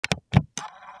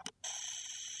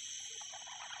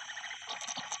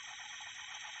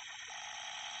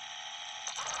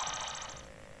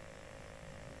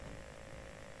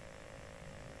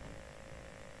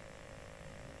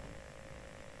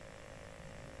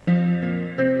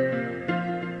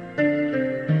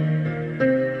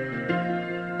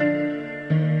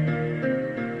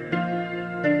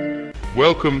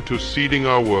Welcome to Seeding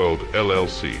Our World,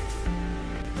 LLC.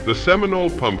 The Seminole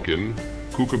pumpkin,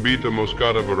 Cucurbita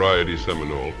Moschata variety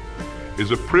Seminole,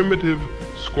 is a primitive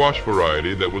squash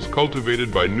variety that was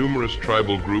cultivated by numerous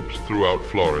tribal groups throughout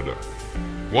Florida.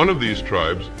 One of these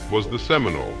tribes was the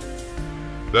Seminole.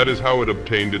 That is how it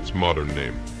obtained its modern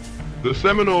name. The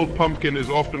Seminole pumpkin is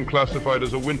often classified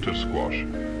as a winter squash,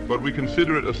 but we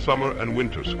consider it a summer and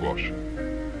winter squash.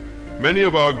 Many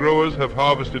of our growers have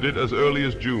harvested it as early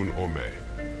as June or May.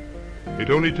 It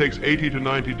only takes 80 to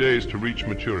 90 days to reach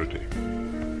maturity.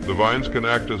 The vines can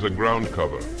act as a ground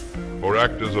cover, or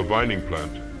act as a vining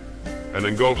plant, and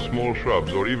engulf small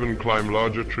shrubs or even climb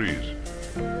larger trees.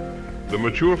 The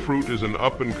mature fruit is an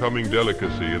up-and-coming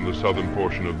delicacy in the southern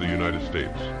portion of the United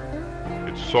States.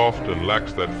 It's soft and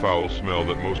lacks that foul smell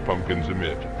that most pumpkins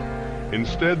emit.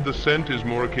 Instead, the scent is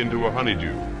more akin to a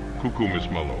honeydew,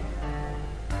 Cucurbita.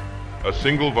 A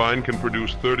single vine can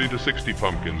produce 30 to 60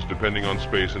 pumpkins depending on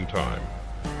space and time.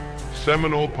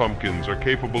 Seminole pumpkins are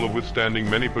capable of withstanding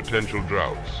many potential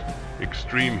droughts.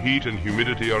 Extreme heat and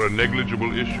humidity are a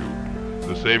negligible issue.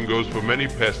 The same goes for many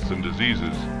pests and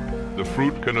diseases. The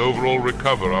fruit can overall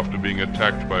recover after being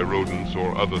attacked by rodents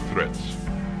or other threats.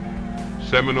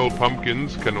 Seminole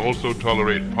pumpkins can also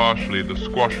tolerate partially the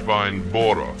squash vine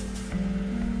borer,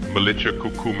 Milicia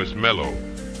cucumis mellow.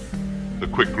 The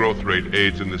quick growth rate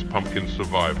aids in this pumpkin's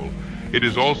survival. It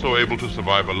is also able to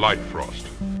survive a light frost.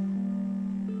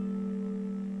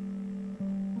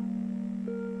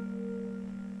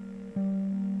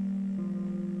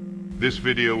 This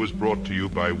video was brought to you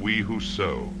by We Who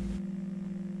Sow.